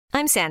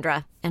I'm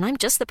Sandra, and I'm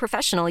just the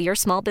professional your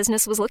small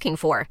business was looking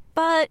for.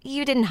 But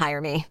you didn't hire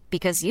me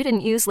because you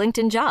didn't use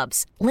LinkedIn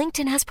Jobs.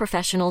 LinkedIn has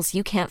professionals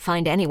you can't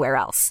find anywhere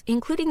else,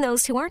 including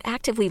those who aren't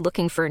actively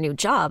looking for a new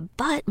job,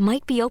 but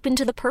might be open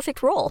to the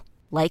perfect role,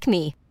 like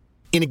me.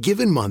 In a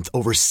given month,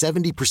 over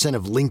 70%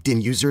 of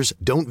LinkedIn users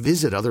don't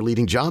visit other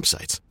leading job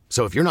sites.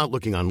 So if you're not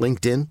looking on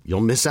LinkedIn,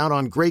 you'll miss out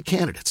on great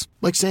candidates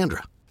like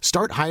Sandra.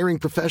 Start hiring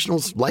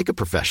professionals like a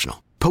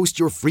professional. Post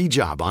your free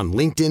job on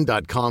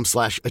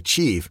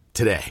linkedin.com/achieve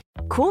today.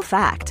 Cool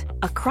fact,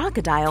 a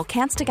crocodile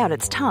can't stick out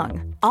its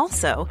tongue.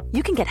 Also,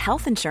 you can get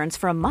health insurance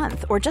for a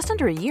month or just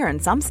under a year in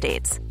some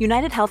states.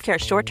 United Healthcare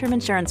short-term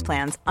insurance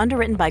plans,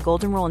 underwritten by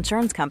Golden Rule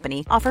Insurance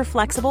Company, offer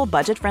flexible,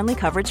 budget-friendly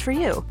coverage for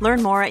you.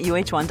 Learn more at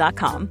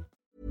uh1.com.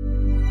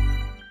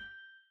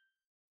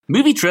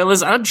 Movie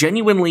trailers are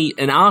genuinely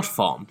an art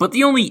form, but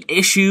the only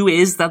issue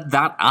is that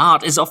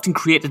art is often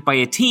created by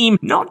a team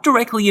not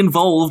directly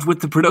involved with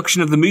the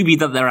production of the movie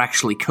that they're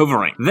actually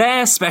covering.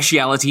 Their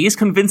speciality is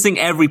convincing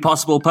every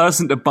possible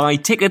person to buy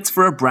tickets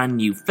for a brand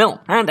new film,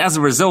 and as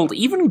a result,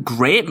 even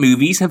great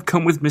movies have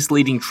come with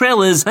misleading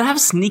trailers that have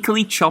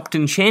sneakily chopped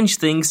and changed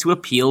things to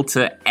appeal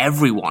to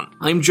everyone.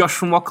 I'm Josh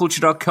from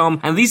WhatCulture.com,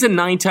 and these are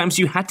 9 times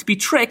you had to be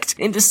tricked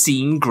into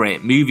seeing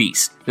great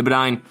movies. Number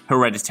 9,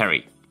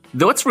 Hereditary.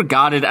 Though it's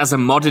regarded as a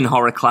modern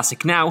horror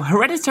classic now,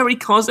 Hereditary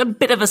caused a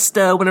bit of a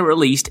stir when it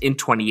released in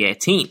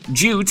 2018,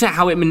 due to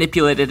how it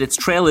manipulated its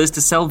trailers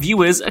to sell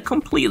viewers a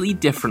completely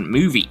different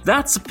movie.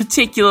 That's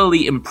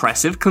particularly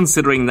impressive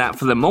considering that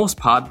for the most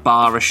part,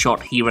 bar a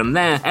shot here and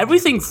there,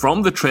 everything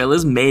from the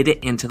trailers made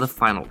it into the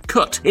final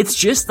cut. It's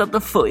just that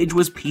the footage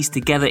was pieced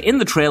together in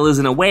the trailers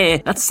in a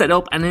way that set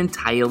up an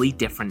entirely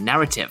different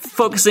narrative.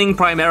 Focusing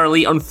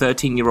primarily on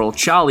 13-year-old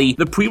Charlie,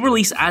 the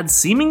pre-release ad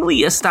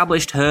seemingly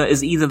established her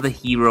as either the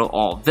hero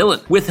or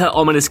villain, with her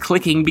ominous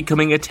clicking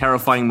becoming a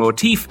terrifying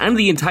motif, and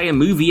the entire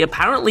movie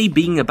apparently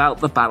being about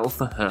the battle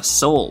for her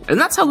soul.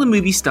 And that's how the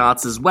movie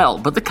starts as well,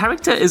 but the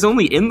character is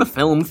only in the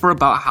film for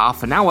about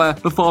half an hour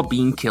before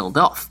being killed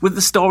off, with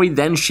the story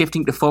then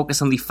shifting to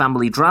focus on the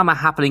family drama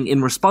happening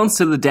in response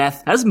to the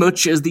death as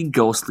much as the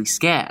ghostly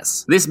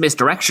scares. This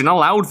misdirection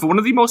allowed for one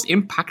of the most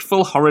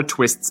impactful horror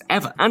twists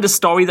ever, and a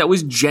story that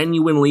was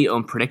genuinely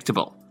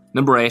unpredictable.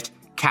 Number 8,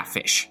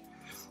 Catfish.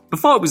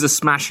 Before it was a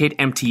smash hit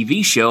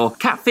MTV show,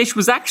 Catfish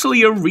was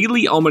actually a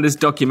really ominous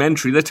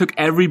documentary that took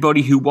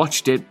everybody who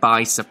watched it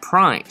by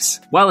surprise.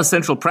 While the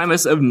central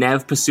premise of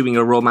Nev pursuing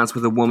a romance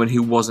with a woman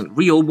who wasn't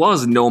real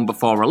was known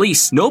before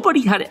release,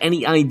 nobody had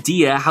any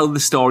idea how the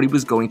story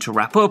was going to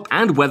wrap up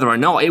and whether or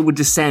not it would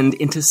descend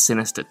into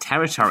sinister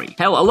territory.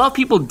 Hell, a lot of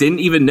people didn't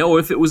even know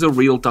if it was a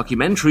real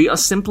documentary or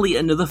simply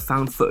another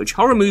found footage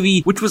horror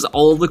movie, which was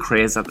all the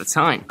craze at the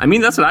time. I mean,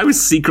 that's what I was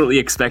secretly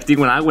expecting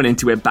when I went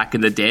into it back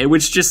in the day,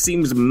 which just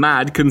seems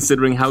mad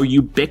considering how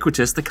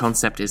ubiquitous the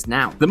concept is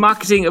now. The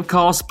marketing, of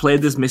course,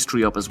 played this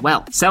mystery up as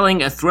well,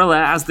 selling a thriller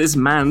as this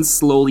man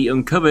slowly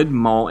uncovered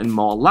more and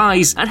more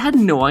lies and had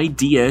no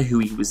idea who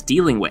he was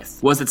dealing with.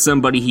 Was it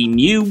somebody he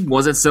knew?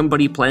 Was it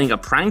somebody playing a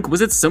prank?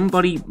 Was it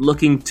somebody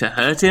looking to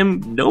hurt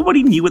him?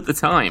 Nobody knew at the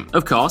time.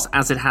 Of course,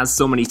 as it has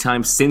so many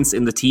times since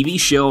in the TV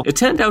show, it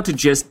turned out to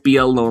just be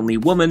a lonely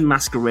woman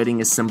masquerading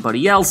as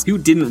somebody else who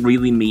didn't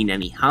really mean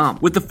any harm.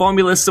 With the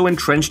formula so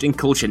entrenched in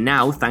culture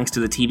now, thanks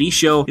to the TV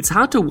show, it's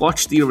hard to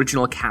watch the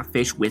original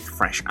Catfish with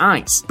fresh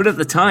eyes. But at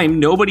the time,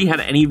 nobody had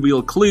any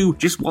real clue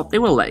just what they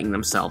were letting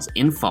themselves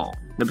in for.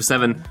 Number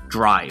 7,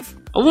 Drive.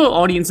 Although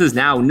audiences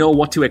now know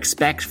what to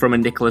expect from a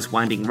Nicholas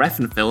Winding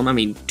Refn film, I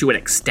mean, to an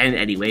extent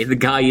anyway, the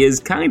guy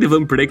is kind of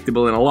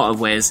unpredictable in a lot of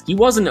ways. He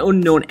was an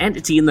unknown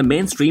entity in the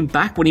mainstream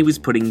back when he was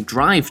putting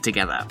Drive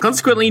together.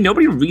 Consequently,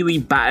 nobody really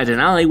batted an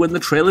eye when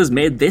the trailers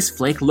made this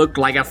flick look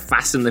like a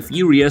Fast and the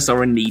Furious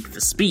or a Need for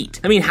Speed.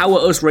 I mean, how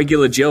are us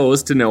regular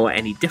Joes to know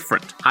any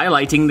different?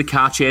 Highlighting the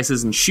car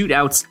chases and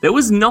shootouts, there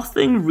was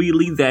nothing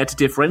really there to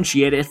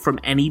differentiate it from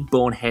any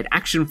bonehead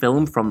action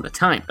film from the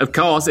time. Of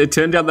course, it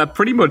turned out that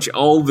pretty much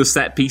all the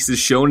set pieces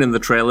shown in the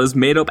trailers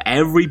made up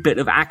every bit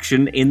of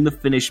action in the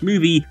finished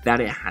movie that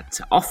it had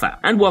to offer.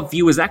 And what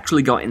viewers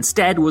actually got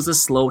instead was a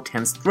slow,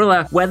 tense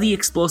thriller where the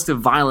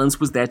explosive violence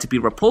was there to be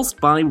repulsed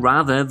by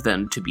rather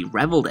than to be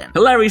reveled in.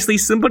 Hilariously,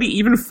 somebody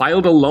even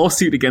filed a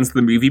lawsuit against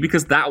the movie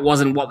because that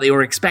wasn't what they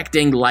were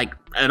expecting, like,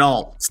 at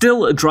all.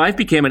 Still, Drive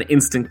became an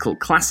instant cult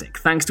classic,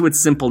 thanks to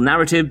its simple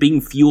narrative being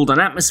fueled on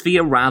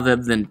atmosphere rather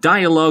than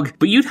dialogue,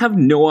 but you'd have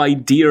no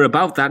idea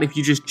about that if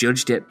you just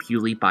judged it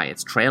purely by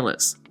its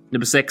trailers.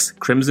 Number 6,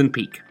 Crimson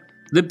Peak.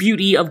 The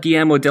beauty of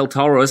Guillermo del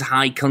Toro's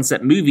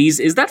high-concept movies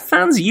is that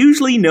fans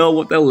usually know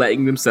what they're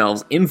letting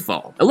themselves in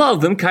for. A lot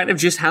of them kind of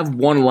just have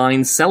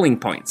one-line selling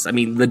points. I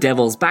mean, The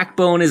Devil's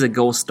Backbone is a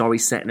ghost story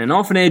set in an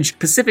orphanage,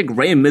 Pacific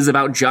Rim is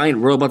about giant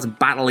robots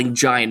battling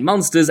giant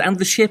monsters, and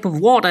The Shape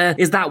of Water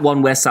is that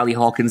one where Sally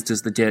Hawkins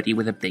does the dirty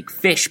with a big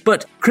fish,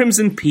 but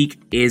Crimson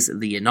Peak is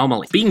the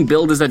anomaly. Being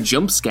billed as a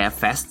jump scare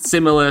fest,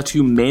 similar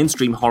to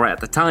mainstream horror at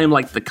the time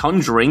like The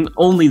Conjuring,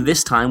 only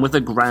this time with a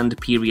grand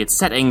period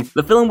setting,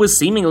 the film was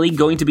seemingly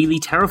going to be the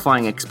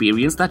terrifying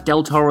experience that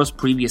Del Toro's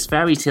previous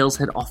fairy tales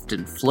had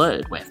often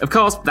flirted with. Of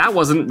course, that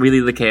wasn't really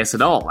the case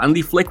at all, and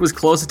the flick was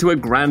closer to a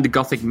grand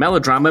gothic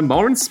melodrama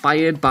more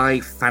inspired by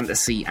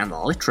fantasy and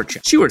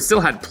literature. Sure, it still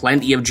had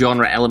plenty of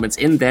genre elements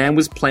in there and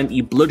was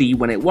plenty bloody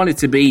when it wanted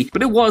to be,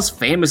 but it was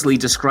famously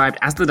described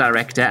as the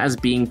director as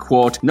being,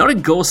 quote, not a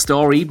ghost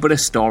story, but a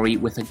story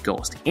with a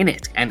ghost in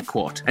it, end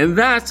quote. And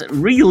that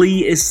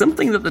really is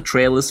something that the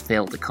trailers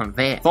failed to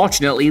convey.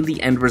 Fortunately,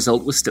 the end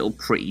result was still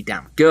pretty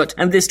damn good,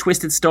 and this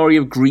twisted story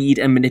of greed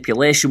and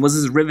manipulation was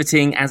as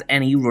riveting as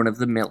any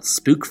run-of-the-mill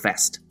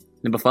spookfest.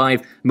 Number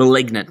 5,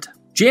 Malignant.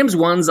 James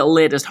Wan's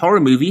latest horror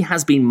movie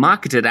has been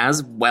marketed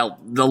as, well,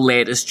 the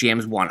latest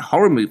James Wan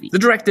horror movie. The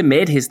director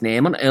made his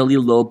name on early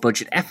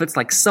low-budget efforts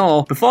like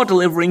Saw before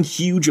delivering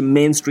huge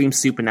mainstream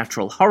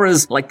supernatural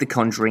horrors like The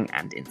Conjuring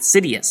and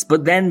Insidious,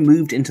 but then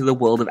moved into the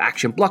world of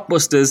action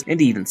blockbusters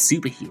and even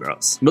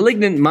superheroes.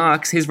 Malignant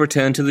marks his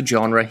return to the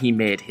genre he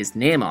made his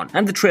name on,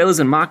 and the trailers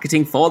and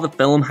marketing for the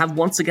film have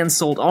once again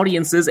sold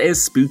audiences a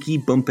spooky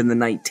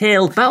bump-in-the-night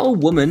tale about a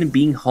woman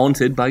being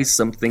haunted by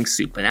something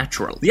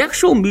supernatural. The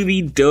actual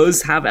movie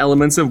does have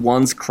elements of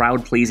Wan's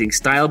crowd-pleasing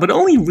style, but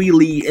only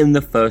really in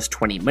the first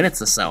 20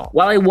 minutes or so.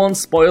 While I won't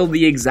spoil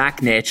the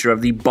exact nature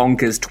of the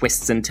bonkers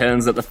twists and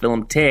turns that the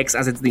film takes,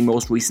 as it's the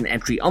most recent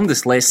entry on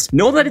this list,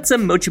 know that it's a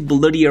much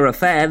bloodier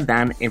affair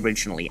than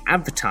originally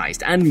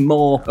advertised, and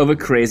more of a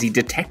crazy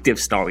detective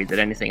story than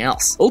anything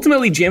else.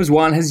 Ultimately, James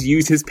Wan has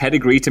used his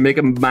pedigree to make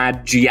a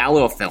mad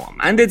giallo film,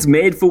 and it's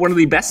made for one of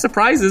the best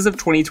surprises of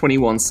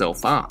 2021 so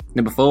far.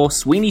 Number 4,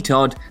 Sweeney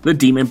Todd, The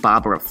Demon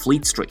Barber of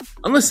Fleet Street.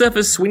 On the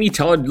surface, Sweeney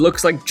Todd looks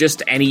like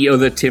just any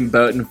other Tim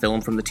Burton film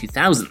from the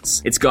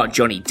 2000s. It's got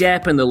Johnny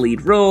Depp in the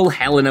lead role,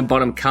 Helena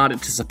Bonham Carter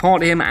to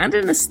support him, and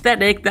an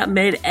aesthetic that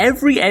made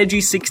every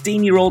edgy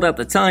 16-year-old at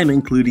the time,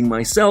 including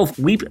myself,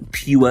 weep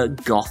pure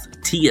goth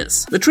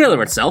tears. The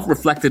trailer itself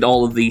reflected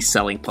all of these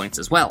selling points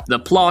as well. The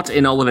plot,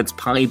 in all of its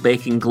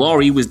pie-baking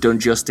glory, was done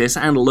justice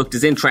and looked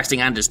as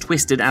interesting and as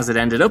twisted as it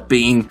ended up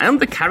being, and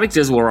the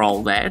characters were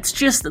all there. It's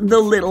just the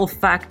little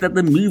fact that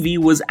the movie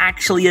was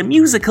actually a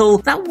musical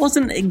that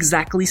wasn't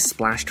exactly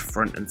splashed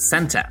front and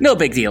center. No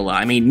big deal though.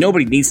 I mean,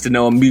 nobody needs to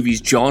know a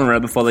movie's genre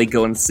before they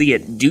go and see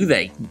it, do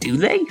they? Do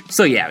they?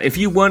 So yeah, if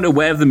you weren't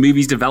aware of the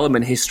movie's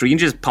development history and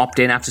just popped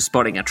in after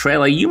spotting a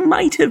trailer, you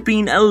might have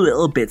been a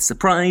little bit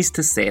surprised,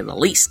 to say the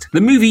least.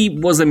 The movie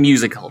was a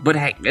musical, but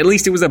hey, at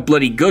least it was a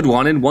bloody good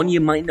one, and one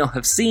you might not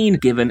have seen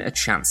given a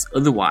chance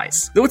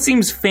otherwise. Though it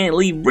seems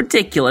faintly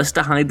ridiculous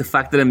to hide the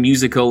fact that a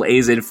musical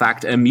is in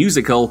fact a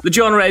musical, the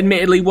genre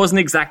admittedly wasn't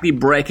exactly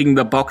breaking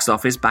the box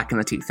office back in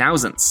the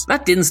 2000s.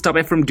 That didn't stop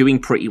it from doing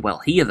pretty well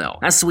here though,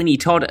 as Sweeney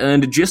Todd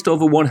earned just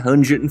over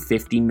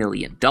 $150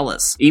 million.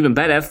 Even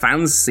better,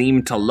 fans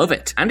seemed to love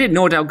it, and it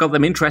no doubt got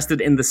them interested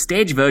in the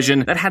stage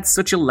version that had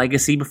such a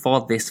legacy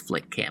before this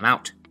flick came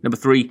out. Number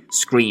 3,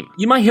 Scream.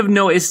 You might have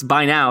noticed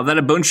by now that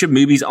a bunch of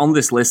movies on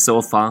this list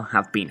so far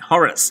have been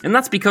horrors, and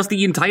that's because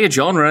the entire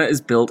genre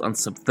is built on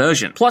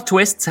subversion. Plot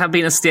twists have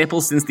been a staple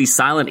since the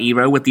silent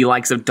era, with the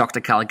likes of Dr.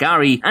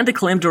 Caligari, and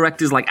acclaimed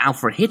directors like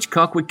Alfred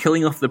Hitchcock were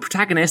killing off the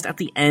protagonist at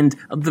the end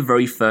of the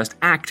very first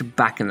act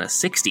back in the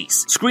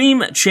 60s.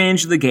 Scream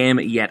changed the game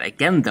yet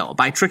again though,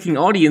 by tricking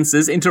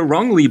audiences into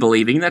wrongly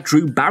believing that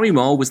Drew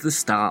Barrymore was the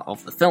star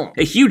of the film.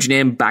 A huge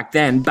name back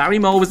then,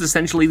 Barrymore was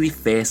essentially the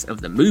face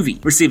of the movie,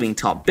 receiving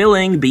top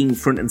billing, being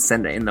front and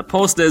center in the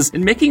posters,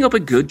 and making up a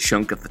good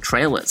chunk of the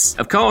trailers.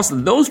 Of course,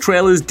 those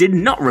trailers did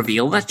not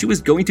reveal that she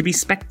was going to be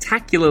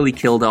spectacularly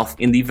killed off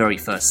in the very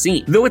first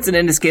scene. Though it's an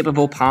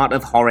inescapable part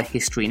of horror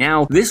history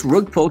now, this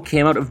rug pull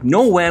came out of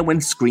nowhere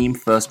when Scream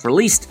first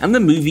released, and the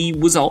movie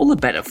was all the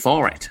better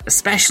for it,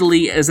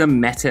 especially as a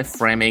meta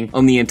framing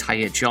on the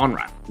entire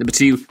genre. Number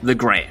 2, The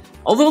Grey.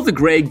 Although The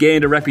Grey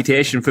gained a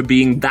reputation for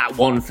being that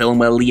one film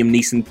where Liam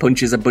Neeson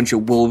punches a bunch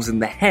of wolves in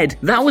the head,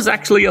 that was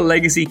actually a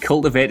legacy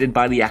cultivated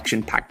by the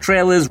action-packed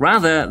trailers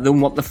rather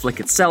than what the flick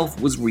itself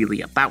was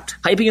really about.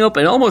 Hyping up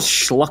an almost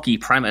schlocky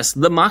premise,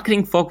 the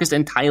marketing focused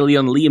entirely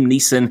on Liam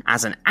Neeson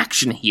as an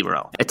action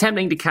hero,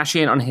 attempting to cash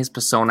in on his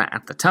persona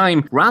at the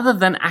time, rather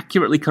than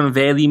accurately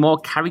convey the more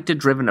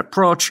character-driven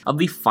approach of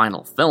the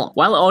final film.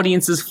 While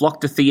audiences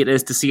flocked to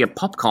theaters to see a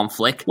popcorn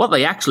flick, what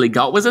they actually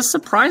got was a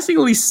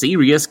surprisingly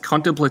serious,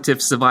 contemplative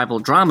survival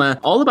drama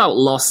all about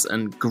loss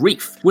and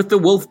grief, with the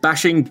wolf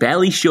bashing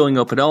barely showing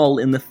up at all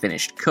in the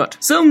finished cut.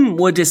 Some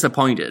were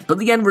disappointed, but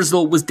the end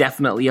result was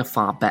definitely a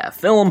far better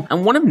film,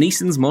 and one of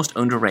Neeson's most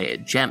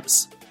underrated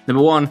gems.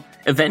 Number 1,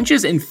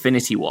 Avengers: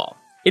 Infinity War.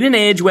 In an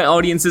age where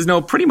audiences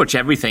know pretty much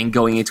everything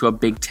going into a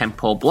big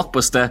tentpole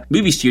blockbuster,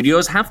 movie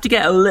studios have to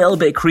get a little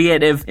bit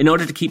creative in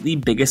order to keep the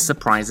biggest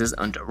surprises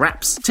under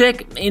wraps.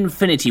 Take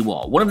Infinity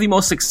War, one of the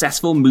most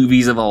successful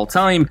movies of all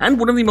time, and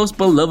one of the most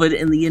beloved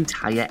in the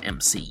entire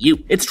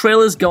MCU. Its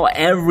trailers got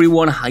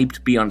everyone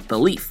hyped beyond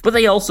belief, but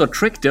they also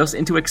tricked us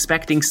into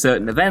expecting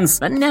certain events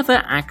that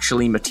never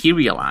actually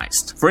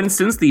materialized. For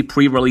instance, the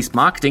pre-release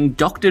marketing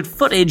doctored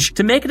footage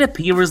to make it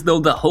appear as though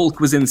the Hulk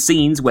was in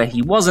scenes where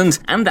he wasn't,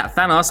 and that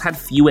Thanos had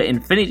fewer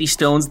Infinity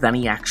Stones than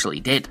he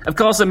actually did. Of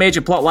course, a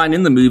major plotline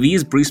in the movie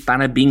is Bruce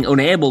Banner being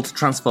unable to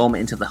transform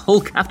into the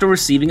Hulk after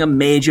receiving a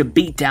major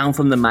beatdown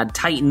from the Mad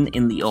Titan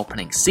in the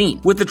opening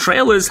scene, with the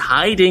trailers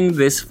hiding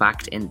this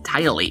fact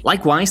entirely.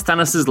 Likewise,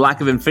 Thanos'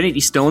 lack of Infinity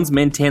Stones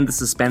maintained the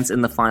suspense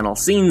in the final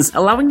scenes,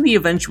 allowing the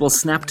eventual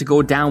snap to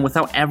go down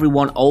without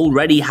everyone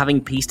already having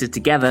pieced it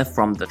together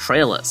from the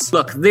trailers.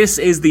 Look, this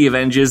is the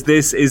Avengers,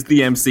 this is the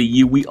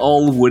MCU, we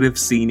all would have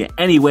seen it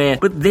anyway,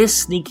 but this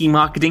sneaky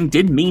marketing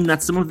did mean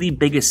that some of the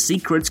biggest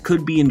secrets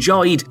could be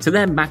enjoyed to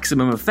their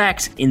maximum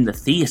effect in the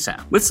theatre.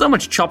 With so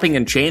much chopping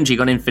and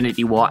changing on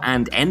Infinity War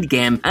and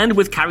Endgame, and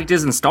with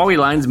characters and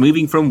storylines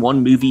moving from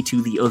one movie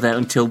to the other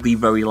until the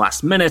very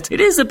last minute,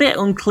 it is a bit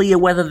unclear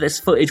whether this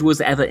footage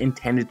was ever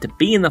intended to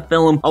be in the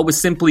film or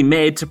was simply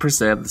made to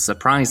preserve the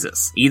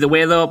surprises. Either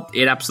way though,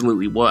 it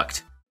absolutely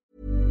worked.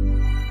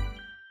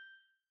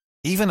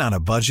 Even on a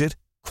budget,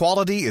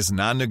 quality is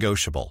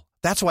non-negotiable.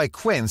 That's why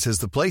Quince is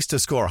the place to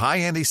score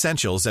high-end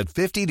essentials at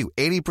 50 to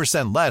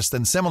 80% less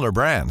than similar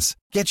brands.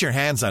 Get your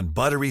hands on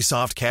buttery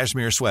soft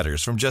cashmere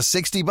sweaters from just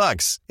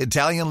 $60,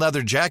 Italian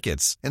leather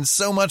jackets, and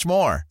so much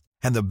more.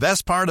 And the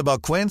best part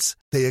about Quince,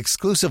 they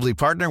exclusively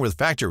partner with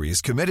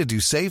factories committed to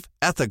safe,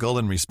 ethical,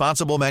 and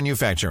responsible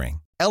manufacturing.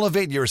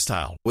 Elevate your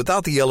style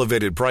without the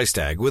elevated price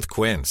tag with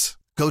Quince.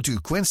 Go to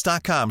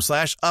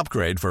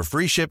quince.com/upgrade for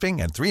free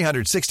shipping and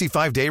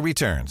 365-day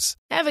returns.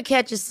 Ever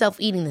catch yourself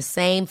eating the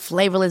same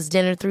flavorless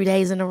dinner 3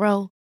 days in a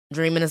row?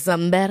 Dreaming of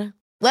something better?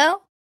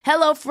 Well,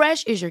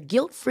 HelloFresh is your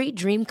guilt-free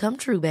dream come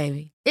true,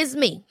 baby. It's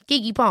me,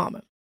 Keke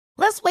Palmer.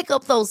 Let's wake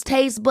up those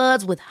taste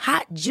buds with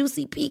hot,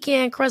 juicy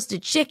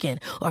pecan-crusted chicken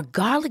or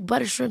garlic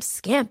butter shrimp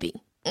scampi.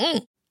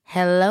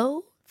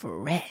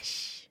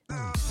 HelloFresh.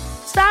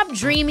 Stop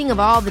dreaming of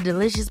all the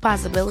delicious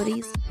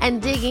possibilities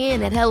and dig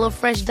in at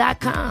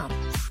HelloFresh.com.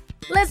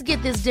 Let's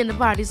get this dinner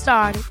party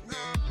started.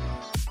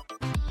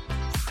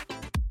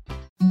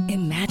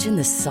 Imagine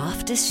the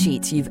softest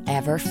sheets you've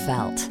ever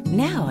felt.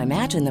 Now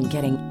imagine them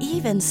getting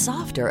even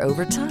softer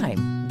over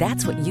time.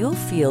 That's what you'll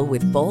feel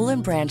with Boll &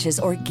 Branch's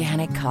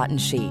organic cotton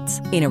sheets.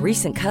 In a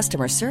recent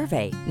customer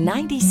survey,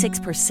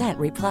 96%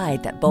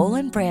 replied that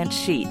Boll & Branch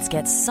sheets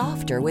get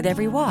softer with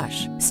every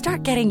wash.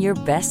 Start getting your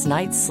best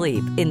night's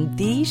sleep in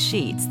these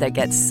sheets that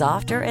get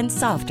softer and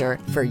softer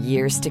for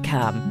years to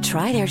come.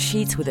 Try their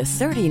sheets with a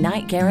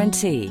 30-night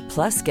guarantee.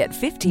 Plus, get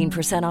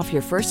 15% off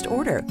your first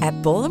order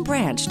at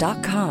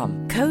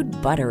bollandbranch.com. Code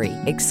BUTTERY.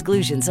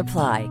 Exclusions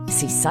apply.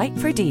 See site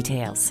for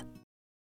details.